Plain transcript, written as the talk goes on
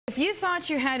If you thought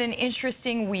you had an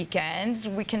interesting weekend,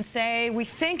 we can say we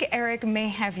think Erik may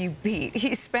have you beat.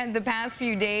 He spent the past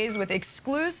few days with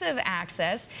exclusive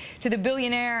access to the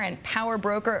billionaire and power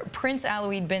broker Prince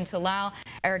Alwaleed bin Talal.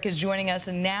 Erik is joining us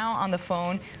now on the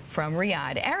phone from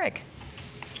Riyadh. Erik.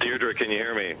 Deirdre, can you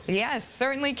hear me? Yes,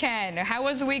 certainly can. How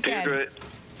was the weekend? Deirdre,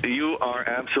 you are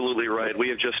absolutely right. We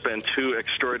have just spent 2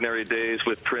 extraordinary days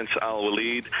with Prince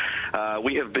Alwaleed.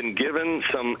 We have been given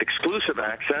some exclusive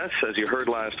access, as you heard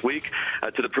last week,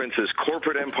 to the Prince's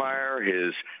corporate empire,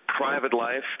 his private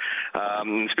life.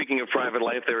 Speaking of private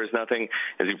life, there is nothing,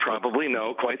 as you probably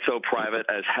know, quite so private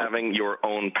as having your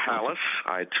own palace.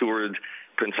 I toured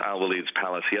Prince Alwaleed's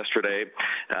palace yesterday.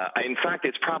 In fact,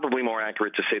 it's probably more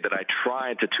accurate to say that I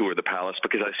tried to tour the palace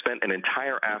because I spent an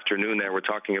entire afternoon there. We're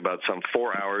talking about some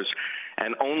 4 hours,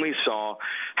 and only saw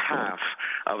half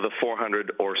of the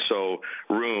 400 or so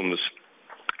rooms.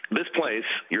 This place,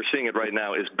 you're seeing it right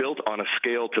now, is built on a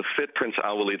scale to fit Prince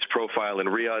Alwaleed's profile in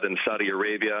Riyadh in Saudi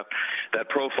Arabia. That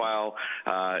profile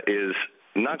is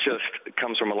not just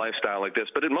comes from a lifestyle like this,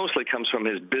 but it mostly comes from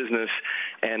his business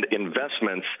and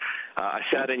investments. I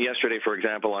sat in yesterday, for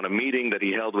example, on a meeting that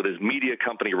he held with his media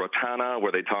company, Rotana,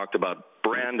 where they talked about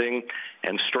branding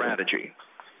and strategy.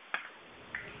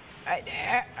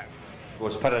 It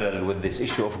was parallel with this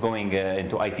issue of going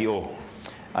into IPO.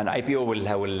 And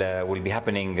IPO will be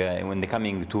happening in the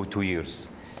coming two years.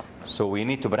 So we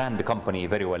need to brand the company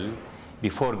very well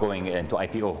before going into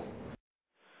IPO.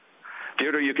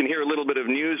 Deirdre, you can hear a little bit of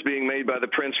news being made by the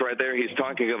Prince right there. He's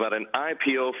talking about an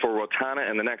IPO for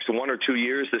Rotana in the next 1 or 2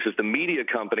 years. This is the media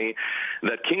company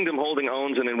that Kingdom Holding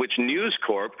owns and in which News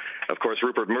Corp, of course,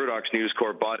 Rupert Murdoch's News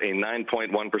Corp, bought a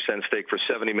 9.1% stake for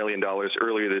 $70 million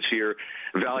earlier this year,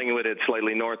 valuing it at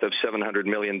slightly north of $700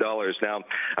 million. Now,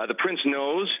 the Prince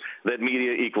knows that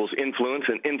media equals influence,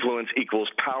 and influence equals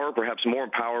power, perhaps more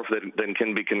power than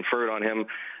can be conferred on him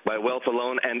by wealth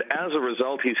alone. And as a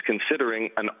result, he's considering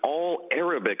an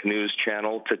all-Arabic news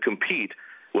channel to compete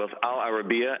with Al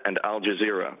Arabiya and Al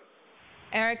Jazeera.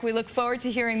 Erik, we look forward to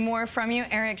hearing more from you.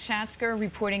 Erik Schatzker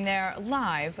reporting there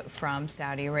live from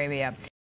Saudi Arabia.